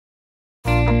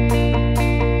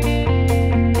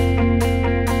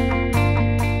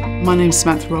My name's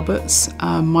Samantha Roberts.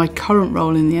 My current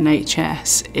role in the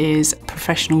NHS is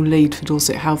professional lead for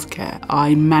Dorset Healthcare.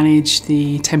 I manage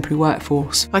the temporary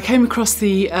workforce. I came across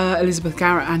the Elizabeth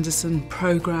Garrett Anderson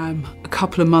programme a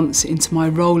couple of months into my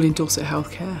role in Dorset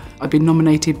Healthcare. I'd been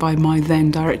nominated by my then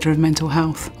Director of Mental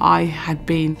Health. I had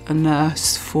been a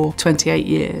nurse for 28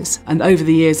 years, and over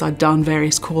the years I'd done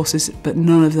various courses, but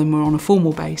none of them were on a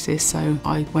formal basis, so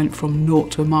I went from naught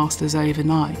to a master's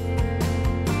overnight.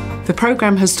 The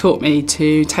programme has taught me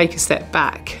to take a step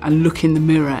back and look in the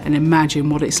mirror and imagine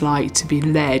what it's like to be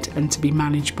led and to be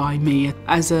managed by me.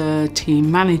 As a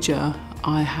team manager,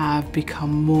 I have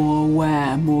become more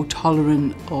aware, more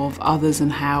tolerant of others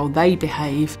and how they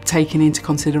behave, taking into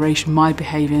consideration my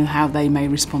behaviour and how they may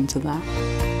respond to that.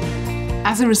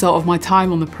 As a result of my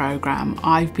time on the programme,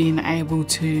 I've been able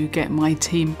to get my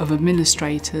team of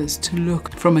administrators to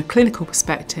look from a clinical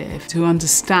perspective to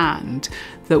understand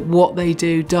that what they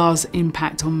do does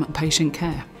impact on patient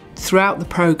care. Throughout the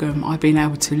programme, I've been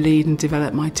able to lead and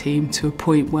develop my team to a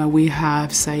point where we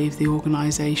have saved the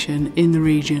organisation in the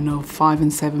region of £5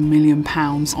 and £7 million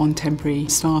on temporary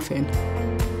staffing.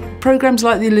 Programmes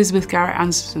like the Elizabeth Garrett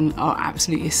Anderson are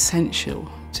absolutely essential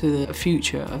to the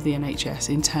future of the NHS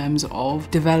in terms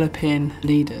of developing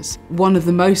leaders. One of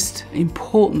the most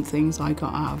important things I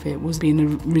got out of it was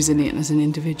being resilient as an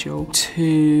individual,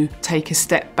 to take a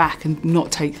step back and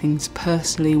not take things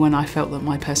personally when I felt that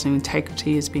my personal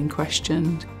integrity has been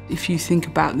questioned. If you think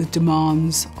about the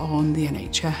demands on the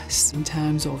NHS in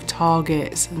terms of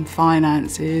targets and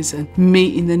finances and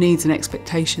meeting the needs and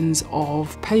expectations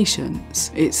of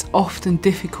patients, it's often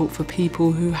difficult for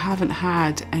people who haven't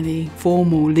had any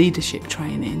formal leadership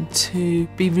training to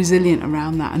be resilient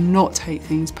around that and not take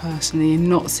things personally and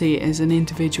not see it as an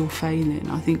individual failing.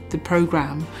 I think the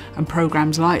programme and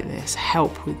programmes like this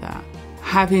help with that.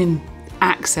 Having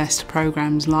access to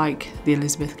programmes like the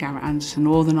Elizabeth Garrett Anderson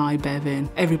or the NIBEV,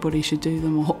 everybody should do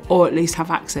them or at least have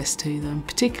access to them,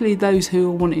 particularly those who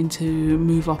are wanting to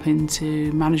move up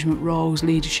into management roles,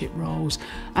 leadership roles,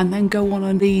 and then go on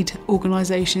and lead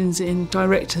organisations in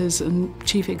directors and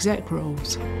chief exec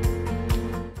roles.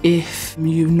 If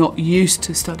you're not used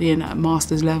to studying at a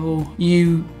master's level,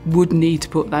 you would need to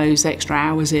put those extra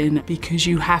hours in because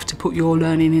you have to put your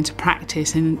learning into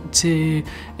practice and to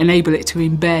enable it to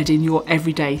embed in your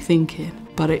everyday thinking.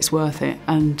 But it's worth it,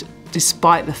 and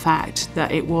despite the fact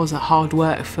that it was a hard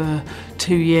work for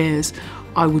 2 years,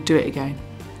 I would do it again.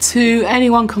 To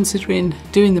anyone considering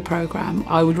doing the programme,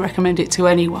 I would recommend it to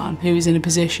anyone who is in a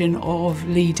position of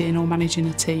leading or managing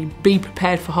a team. Be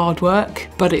prepared for hard work,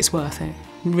 but it's worth it.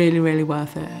 Really, really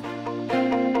worth it.